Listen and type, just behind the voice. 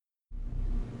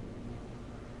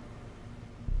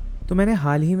तो मैंने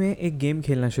हाल ही में एक गेम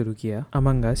खेलना शुरू किया,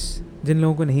 अमंग अस। जिन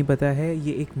लोगों को नहीं पता है,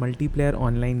 ये एक मल्टीप्लेयर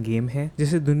ऑनलाइन गेम है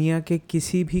जिसे दुनिया के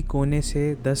किसी भी कोने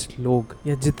से 10 लोग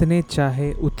या जितने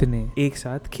चाहे उतने एक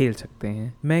साथ खेल सकते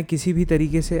हैं। मैं किसी भी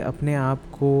तरीके से अपने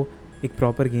आप को एक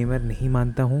प्रॉपर गेमर नहीं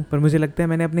मानता हूँ, पर मुझे लगता है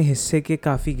मैंने अपने हिस्से के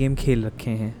काफ़ी गेम खेल रखे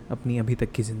हैं अपनी अभी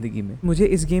तक की ज़िंदगी में। मुझे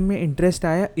इस गेम में इंटरेस्ट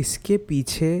आया इसके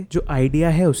पीछे जो आइडिया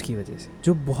है उसकी वजह से,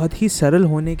 जो बहुत ही सरल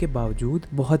होने के बावजूद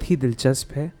बहुत ही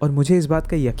दिलचस्प है। और मुझे इस बात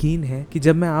का यकीन है कि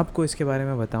जब मैं आपको इसके बारे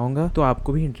में बताऊंगा तो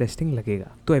आपको भी इंटरेस्टिंग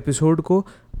लगेगा। तो एपिसोड को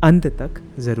अंत तक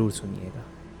ज़रूर सुनिएगा।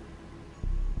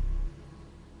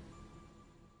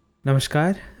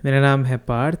 नमस्कार, मेरा नाम है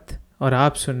पार्थ और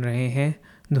आप सुन रहे हैं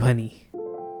ध्वनि।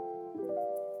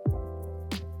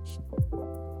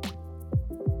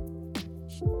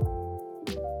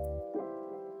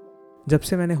 जब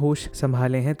से मैंने होश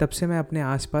संभाले हैं तब से मैं अपने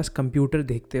आसपास कंप्यूटर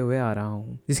देखते हुए आ रहा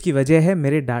हूँ, जिसकी वजह है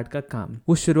मेरे डैड का काम।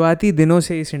 वो शुरुआती दिनों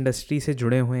से इस इंडस्ट्री से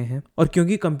जुड़े हुए हैं और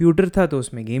क्योंकि कंप्यूटर था तो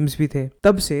उसमें गेम्स भी थे।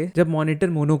 तब से जब मॉनिटर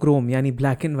मोनोक्रोम यानी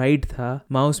ब्लैक एंड व्हाइट था,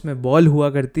 माउस में बॉल हुआ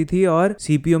करती थी और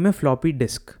सीपीयू में फ्लॉपी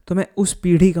डिस्क, तो मैं उस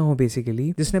पीढ़ी का हूँ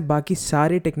बेसिकली जिसने बाकी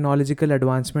सारे टेक्नोलॉजिकल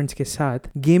एडवांसमेंट्स के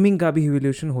साथ गेमिंग का भी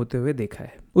इवोल्यूशन होते हुए देखा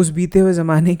है। उस बीते हुए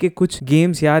ज़माने के कुछ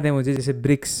गेम्स याद हैं मुझे, जैसे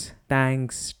ब्रिक्स,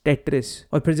 टैंक्स, टेट्रिस,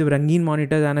 और फिर जब रंगीन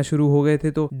मॉनिटर्स आना शुरू हो गए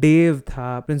थे तो डेव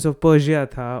था, प्रिंस ऑफ पर्शिया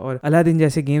था और अलादीन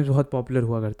जैसे गेम्स बहुत पॉपुलर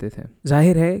हुआ करते थे।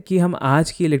 जाहिर है कि हम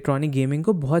आज की इलेक्ट्रॉनिक गेमिंग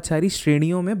को बहुत सारी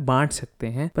श्रेणियों में बांट सकते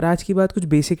हैं, पर आज की बात कुछ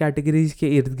बेसिक कैटेगरीज के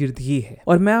इर्द गिर्द ही है।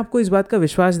 और मैं आपको इस बात का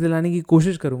विश्वास दिलाने की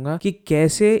कोशिश करूंगा कि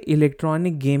कैसे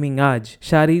इलेक्ट्रॉनिक गेमिंग आज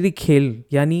शारीरिक खेल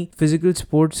यानी फिजिकल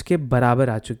स्पोर्ट्स के बराबर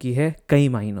आ चुकी है कई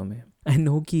मायनों में। आई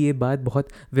नो कि ये बात बहुत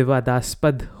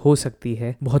विवादास्पद हो सकती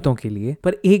है बहुतों के लिए,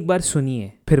 पर एक बार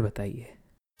सुनिए फिर बताइए।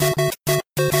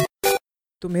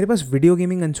 तो मेरे पास वीडियो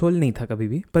गेमिंग कंसोल नहीं था कभी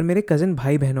भी, पर मेरे कज़न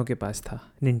भाई बहनों के पास था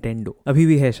निंटेंडो। अभी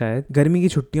भी है शायद। गर्मी की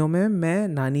छुट्टियों में मैं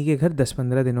नानी के घर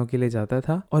 10-15 दिनों के लिए जाता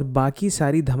था और बाकी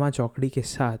सारी धमा चौकड़ी के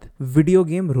साथ वीडियो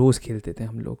गेम रोज खेलते थे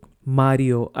हम लोग।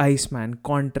 Mario, Iceman,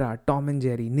 Contra, Tom and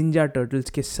Jerry, Ninja Turtles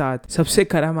के साथ सबसे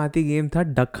करामाती गेम था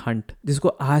डक हंट, जिसको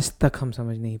आज तक हम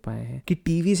समझ नहीं पाए हैं कि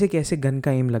टीवी से कैसे गन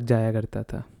का एम लग जाया करता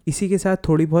था। इसी के साथ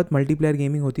थोड़ी बहुत मल्टीप्लेयर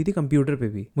गेमिंग होती थी कंप्यूटर पे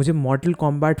भी। मुझे मॉर्टल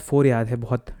कॉम्बैट 4 याद है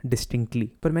बहुत डिस्टिंक्टली,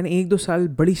 पर मैंने 1-2 साल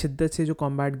बड़ी शिद्दत से जो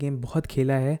कॉम्बैट गेम बहुत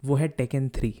खेला है वो है टेकन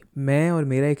 3। मैं और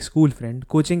मेरा एक स्कूल फ्रेंड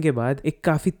कोचिंग के बाद एक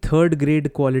काफी 3rd ग्रेड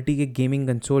क्वालिटी के गेमिंग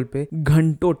कंसोल पे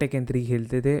घंटों टेकन 3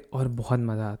 खेलते थे और बहुत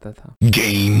मजा आता था।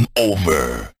 Game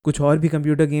over. कुछ और भी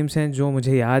कंप्यूटर गेम्स हैं जो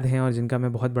मुझे याद हैं और जिनका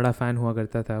मैं बहुत बड़ा फैन हुआ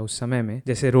करता था उस समय में,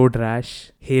 जैसे रोड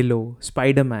रैश, हेलो,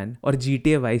 स्पाइडरमैन और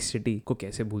GTA वाइस सिटी को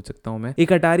कैसे भूल सकता हूँ मैं।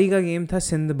 एक अटारी का गेम था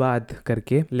सिंदबाद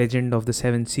करके, लेजेंड ऑफ द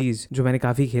 7 सीज, जो मैंने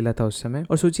काफी खेला था उस समय।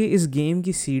 और सोचिए इस गेम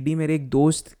की सीडी मेरे एक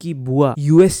दोस्त की बुआ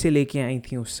यूएस से लेके आई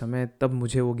थी उस समय, तब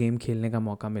मुझे वो गेम खेलने का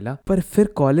मौका मिला। पर फिर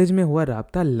कॉलेज में हुआ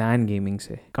राब्ता लैन गेमिंग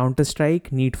से, Counter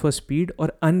Strike, Need for Speed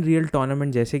और अनरियल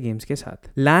टूर्नामेंट जैसे गेम्स के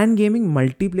साथ। लैन गेमिंग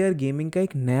मल्टीप्लेयर गेमिंग का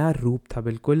एक नया रूप था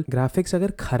बिल्कुल। ग्राफिक्स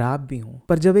अगर खराब भी हों,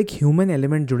 पर जब एक ह्यूमन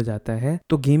एलिमेंट जुड़ जाता है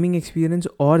तो गेमिंग एक्सपीरियंस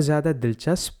और ज्यादा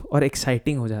दिलचस्प और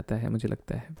एक्साइटिंग हो जाता है, मुझे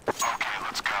लगता है।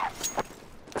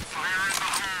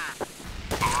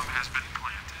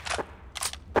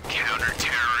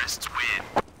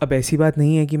 अब ऐसी बात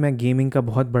नहीं है कि मैं गेमिंग का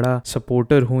बहुत बड़ा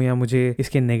सपोर्टर हूँ या मुझे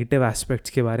इसके नेगेटिव एस्पेक्ट्स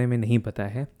के बारे में नहीं पता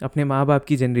है। अपने माँ बाप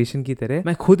की जनरेशन की तरह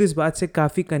मैं खुद इस बात से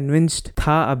काफ़ी कन्विंस्ड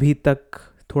था, अभी तक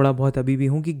थोड़ा बहुत अभी भी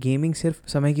हूँ, कि गेमिंग सिर्फ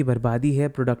समय की बर्बादी है,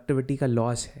 प्रोडक्टिविटी का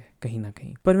लॉस है कहीं ना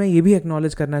कहीं। पर मैं ये भी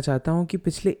एक्नॉलेज करना चाहता हूँ कि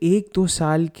पिछले 1-2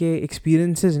 साल के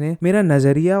एक्सपीरियंसेस ने मेरा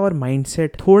नज़रिया और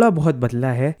माइंडसेट थोड़ा बहुत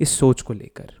बदला है इस सोच को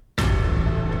लेकर।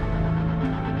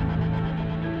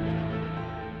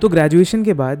 तो ग्रेजुएशन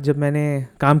के बाद जब मैंने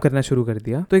काम करना शुरू कर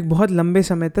दिया तो एक बहुत लंबे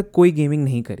समय तक कोई गेमिंग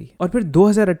नहीं करी। और फिर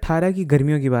 2018 की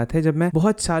गर्मियों की बात है, जब मैं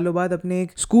बहुत सालों बाद अपने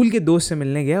एक स्कूल के दोस्त से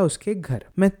मिलने गया उसके घर।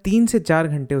 मैं 3 से 4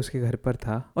 घंटे उसके घर पर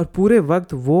था और पूरे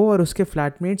वक्त वो और उसके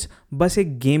फ्लैटमेट्स बस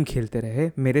एक गेम खेलते रहे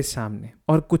मेरे सामने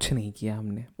और कुछ नहीं किया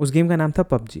हमने। उस गेम का नाम था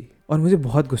पबजी और मुझे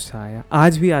बहुत गुस्सा आया।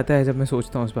 आज भी आता है जब मैं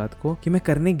सोचता हूँ उस बात को कि मैं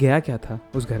करने गया क्या था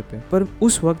उस घर पे। पर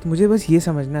उस वक्त मुझे बस ये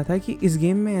समझना था कि इस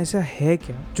गेम में ऐसा है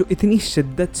क्या जो इतनी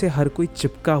शिद्दत से हर कोई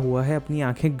चिपका हुआ है अपनी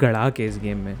आंखें गड़ा के इस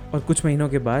गेम में। और कुछ महीनों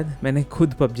के बाद मैंने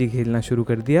खुद पबजी खेलना शुरू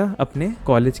कर दिया अपने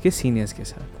कॉलेज के सीनियर्स के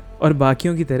साथ, और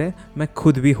बाकियों की तरह मैं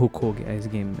खुद भी हुक हो गया इस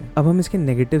गेम में। अब हम इसके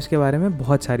नेगेटिव्स के बारे में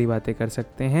बहुत सारी बातें कर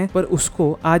सकते हैं, पर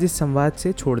उसको आज इस संवाद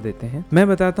से छोड़ देते हैं। मैं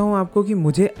बताता हूँ आपको कि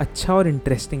मुझे अच्छा और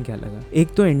इंटरेस्टिंग क्या लगा।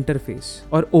 एक तो इंटरफेस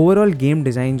और ओवरऑल गेम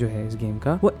डिजाइन जो है इस गेम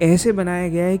का, वो ऐसे बनाया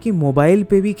गया है कि मोबाइल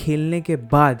पे भी खेलने के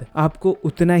बाद आपको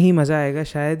उतना ही मजा आएगा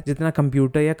शायद जितना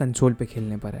कंप्यूटर या कंसोल पे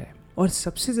खेलने पर आए। और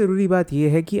सबसे ज़रूरी बात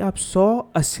यह है कि आप 100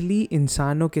 असली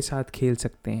इंसानों के साथ खेल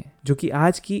सकते हैं, जो कि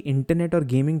आज की इंटरनेट और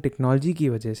गेमिंग टेक्नोलॉजी की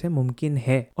वजह से मुमकिन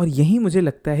है। और यही मुझे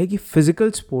लगता है कि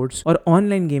फिजिकल स्पोर्ट्स और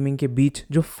ऑनलाइन गेमिंग के बीच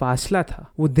जो फासला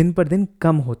था वो दिन पर दिन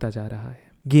कम होता जा रहा है।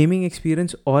 गेमिंग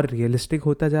एक्सपीरियंस और रियलिस्टिक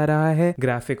होता जा रहा है,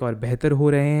 ग्राफिक और बेहतर हो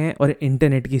रहे हैं और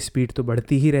इंटरनेट की स्पीड तो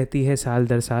बढ़ती ही रहती है साल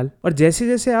दर साल। और जैसे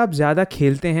जैसे आप ज़्यादा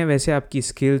खेलते हैं वैसे आपकी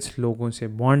स्किल्स, लोगों से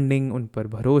बॉन्डिंग, उन पर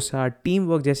भरोसा, टीम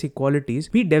वर्क जैसी क्वालिटीज़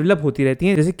भी डेवलप होती रहती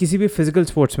हैं, जैसे किसी भी फिजिकल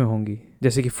स्पोर्ट्स में होंगी,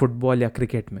 जैसे कि फुटबॉल या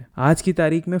क्रिकेट में। आज की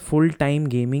तारीख में फुल टाइम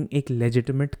गेमिंग एक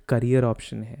लेजिटिमेट करियर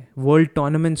ऑप्शन है। वर्ल्ड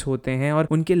टूर्नामेंट्स होते हैं और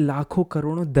उनके लाखों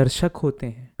करोड़ों दर्शक होते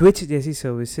हैं। ट्विच जैसी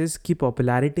सर्विसेज की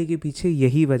पॉपुलैरिटी के पीछे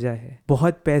यही वजह है। बहुत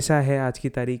पैसा है आज की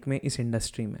तारीख में इस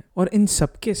इंडस्ट्री में। और इन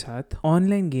सब के साथ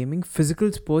ऑनलाइन गेमिंग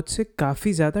फिजिकल स्पोर्ट्स से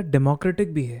काफ़ी ज़्यादा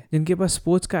डेमोक्रेटिक भी है। जिनके पास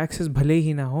स्पोर्ट्स का एक्सेस भले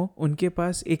ही ना हो, उनके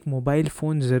पास एक मोबाइल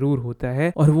फ़ोन ज़रूर होता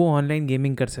है और वो ऑनलाइन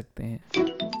गेमिंग कर सकते हैं।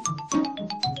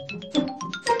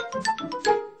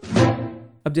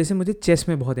 अब जैसे मुझे चेस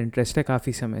में बहुत इंटरेस्ट है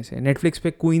काफ़ी समय से, नेटफ्लिक्स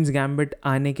पे क्वींस गैम्बिट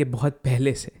आने के बहुत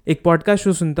पहले से एक पॉडकास्ट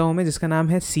शो सुनता हूँ मैं जिसका नाम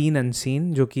है सीन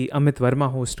अनसीन, जो कि अमित वर्मा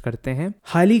होस्ट करते हैं।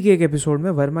 हाल ही के एक एपिसोड में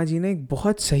वर्मा जी ने एक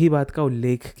बहुत सही बात का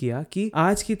उल्लेख किया कि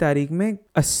आज की तारीख में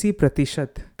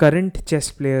 80% करंट चेस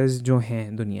प्लेयर्स जो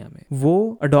हैं दुनिया में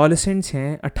वो अडोलेसेंट्स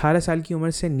हैं, 18 साल की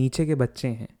उम्र से नीचे के बच्चे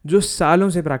हैं जो सालों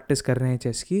से प्रैक्टिस कर रहे हैं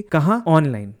चेस की। कहाँ?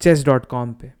 ऑनलाइन,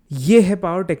 chess.com पे। ये है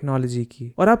पावर टेक्नोलॉजी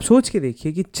की। और आप सोच के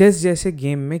देखिए कि चेस जैसे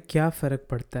गेम में क्या फर्क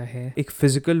पड़ता है एक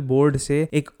फिजिकल बोर्ड से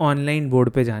एक ऑनलाइन बोर्ड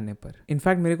पे जाने पर।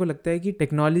 इनफैक्ट मेरे को लगता है कि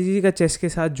टेक्नोलॉजी का चेस के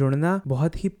साथ जुड़ना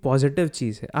बहुत ही पॉजिटिव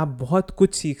चीज़ है। आप बहुत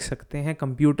कुछ सीख सकते हैं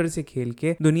कंप्यूटर से खेल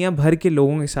के, दुनिया भर के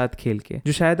लोगों के साथ खेल के,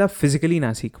 जो शायद आप फिजिकली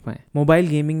ना सीख पाए। मोबाइल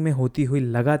गेमिंग में होती हुई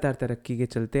लगातार तरक्की के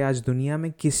चलते आज दुनिया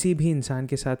में किसी भी इंसान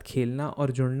के साथ खेलना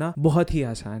और जुड़ना बहुत ही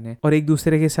आसान है। और एक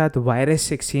दूसरे के साथ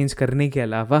वायरस एक्सचेंज करने के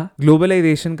अलावा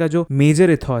ग्लोबलाइजेशन का जो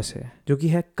मेजर इथॉस है, जो कि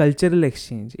है कल्चरल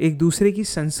एक्सचेंज, एक दूसरे की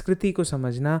संस्कृति को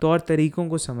समझना, तौर तरीकों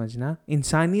को समझना,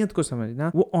 इंसानियत को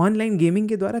समझना, वो ऑनलाइन गेमिंग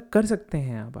के द्वारा कर सकते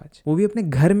हैं आप आज, वो भी अपने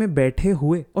घर में बैठे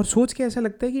हुए। और सोच के ऐसा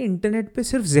लगता है कि इंटरनेट पे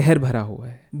सिर्फ जहर भरा हुआ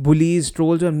है, बुलीज,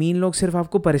 ट्रोल्स और मीन लोग सिर्फ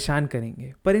आपको परेशान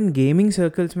करेंगे। पर इन गेमिंग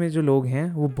सर्कल्स में जो लोग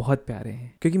हैं वो बहुत प्यारे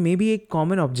हैं, क्योंकि मे बी एक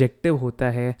कॉमन ऑब्जेक्टिव होता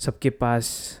है सबके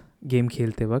पास गेम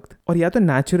खेलते वक्त। और या तो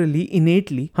नेचुरली,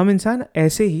 इनेटली हम इंसान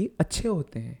ऐसे ही अच्छे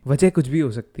होते हैं, वजह कुछ भी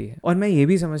हो सकती है। और मैं ये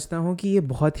भी समझता हूँ कि ये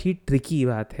बहुत ही ट्रिकी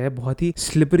बात है, बहुत ही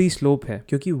स्लिपरी स्लोप है,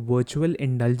 क्योंकि वर्चुअल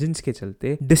इंडल्जेंस के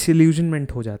चलते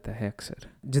डिसइल्यूजनमेंट हो जाता है अक्सर।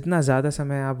 जितना ज़्यादा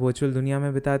समय आप वर्चुअल दुनिया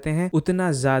में बिताते हैं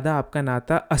उतना ज़्यादा आपका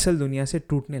नाता असल दुनिया से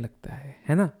टूटने लगता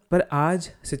है ना। पर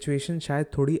आज सिचुएशन शायद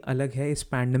थोड़ी अलग है इस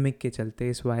पैंडेमिक के चलते,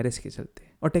 इस वायरस के चलते,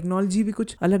 और टेक्नोलॉजी भी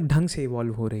कुछ अलग ढंग से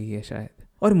इवॉल्व हो रही है शायद।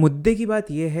 और मुद्दे की बात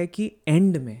यह है कि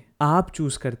एंड में आप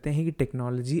चूज करते हैं कि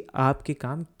टेक्नोलॉजी आपके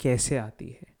काम कैसे आती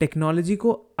है। टेक्नोलॉजी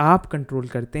को आप कंट्रोल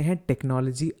करते हैं,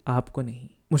 टेक्नोलॉजी आपको नहीं।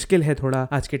 मुश्किल है थोड़ा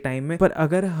आज के टाइम में, पर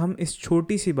अगर हम इस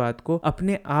छोटी सी बात को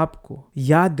अपने आप को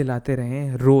याद दिलाते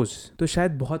रहें रोज, तो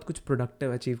शायद बहुत कुछ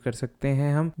प्रोडक्टिव अचीव कर सकते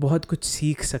हैं, हम बहुत कुछ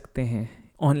सीख सकते हैं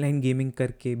ऑनलाइन गेमिंग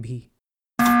करके भी।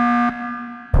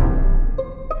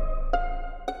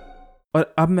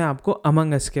 और अब मैं आपको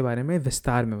अमंग अस के बारे में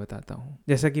विस्तार में बताता हूँ।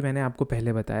 जैसा कि मैंने आपको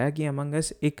पहले बताया कि अमंग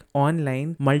अस एक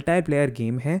ऑनलाइन मल्टीप्लेयर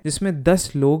गेम है जिसमें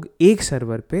 10 लोग एक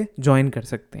सर्वर पे ज्वाइन कर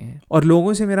सकते हैं। और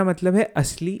लोगों से मेरा मतलब है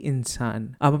असली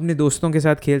इंसान। आप अपने दोस्तों के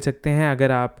साथ खेल सकते हैं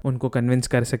अगर आप उनको कन्विंस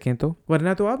कर सकें तो,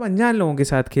 वरना तो आप अनजान लोगों के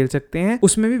साथ खेल सकते हैं,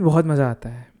 उसमें भी बहुत मजा आता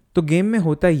है। तो गेम में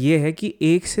होता ये है कि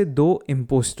 1 से 2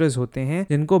 इम्पोस्टर्स होते हैं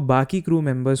जिनको बाकी क्रू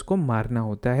मेंबर्स को मारना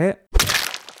होता है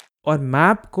और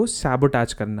मैप को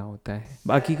सैबोटाज करना होता है।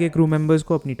 बाकी के क्रू मेंबर्स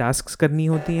को अपनी टास्क्स करनी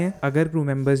होती हैं। अगर क्रू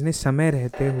मेंबर्स ने समय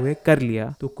रहते हुए कर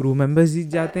लिया तो क्रू मेंबर्स जीत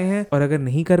जाते हैं, और अगर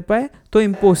नहीं कर पाए तो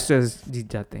इम्पोस्टर्स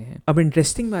जीत जाते हैं। अब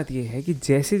इंटरेस्टिंग बात यह है कि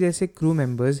जैसे जैसे क्रू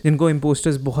मेंबर्स, जिनको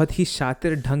इम्पोस्टर्स बहुत ही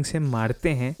शातिर ढंग से मारते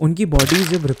हैं, उनकी बॉडीज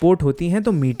जब रिपोर्ट होती हैं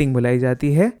तो मीटिंग बुलाई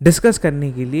जाती है डिस्कस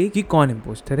करने के लिए कि कौन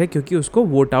इम्पोस्टर है, क्योंकि उसको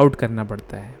वोट आउट करना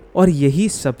पड़ता है। और यही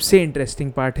सबसे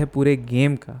इंटरेस्टिंग पार्ट है पूरे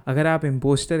गेम का। अगर आप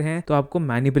इम्पोस्टर हैं तो आपको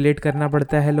मैनिपुलेट करना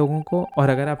पड़ता है लोगों को, और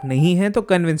अगर आप नहीं हैं तो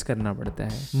कन्विंस करना पड़ता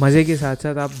है। मजे के साथ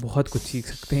साथ आप बहुत कुछ सीख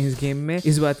सकते हैं इस गेम में,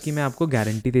 इस बात की मैं आपको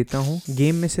गारंटी देता हूँ।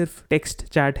 गेम में सिर्फ टेक्स्ट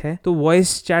चैट है, तो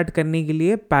वॉइस चैट करने के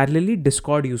लिए पैरेलली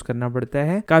डिस्कॉर्ड यूज करना पड़ता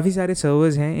है। काफी सारे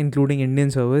सर्वर्स हैं इंक्लूडिंग इंडियन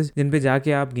सर्वर्स, जिन पे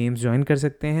जाके आप गेम्स ज्वाइन कर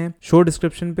सकते हैं। शो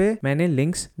डिस्क्रिप्शन पे मैंने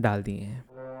लिंक्स डाल दिए हैं।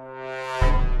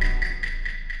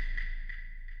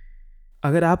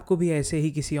 अगर आपको भी ऐसे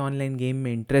ही किसी ऑनलाइन गेम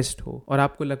में इंटरेस्ट हो और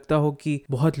आपको लगता हो कि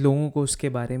बहुत लोगों को उसके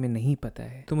बारे में नहीं पता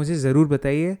है तो मुझे ज़रूर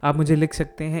बताइए। आप मुझे लिख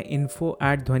सकते हैं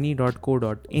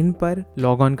info@dhwani.co.in पर,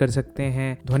 लॉग ऑन कर सकते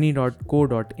हैं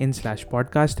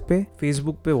dhwani.co.in/podcast पे,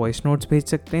 फेसबुक पे वॉइस नोट्स भेज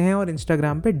सकते हैं और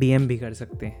इंस्टाग्राम पे DM भी कर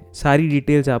सकते हैं। सारी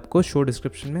डिटेल्स आपको शो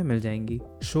डिस्क्रिप्शन में मिल जाएंगी।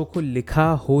 शो को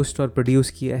लिखा, होस्ट और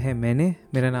प्रोड्यूस किया है मैंने।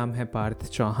 मेरा नाम है पार्थ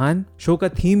चौहान। शो का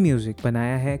थीम म्यूजिक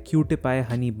बनाया है क्यूटिपाई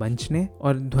हनी बंच ने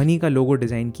और ध्वनि का लोगो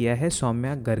डिजाइन किया है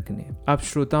सौम्या गर्ग ने। आप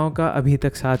श्रोताओं का अभी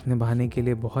तक साथ निभाने के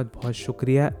लिए बहुत बहुत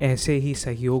शुक्रिया। ऐसे ही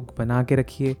सहयोग बना के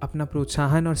रखिए। अपना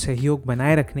प्रोत्साहन और सहयोग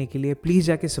बनाए रखने के लिए प्लीज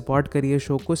जाके सपोर्ट करिए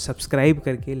शो को, सब्सक्राइब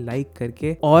करके, लाइक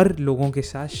करके और लोगों के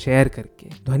साथ शेयर करके।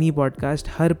 ध्वनि पॉडकास्ट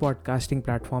हर पॉडकास्टिंग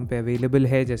प्लेटफॉर्म पे अवेलेबल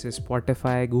है, जैसे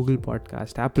Spotify, Google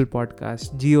Podcast, Apple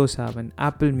Podcast, Jio Saavn,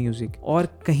 Apple Music और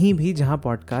कहीं भी जहां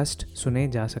पॉडकास्ट सुने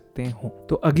जा सकते हो।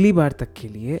 तो अगली बार तक के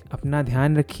लिए अपना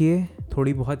ध्यान रखिए,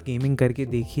 थोड़ी बहुत गेमिंग करके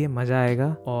देखिए, मज़ा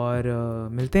आएगा। और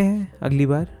मिलते हैं अगली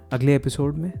बार अगले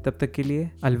एपिसोड में। तब तक के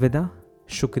लिए अलविदा,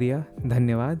 शुक्रिया,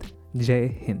 धन्यवाद,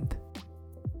 जय हिंद।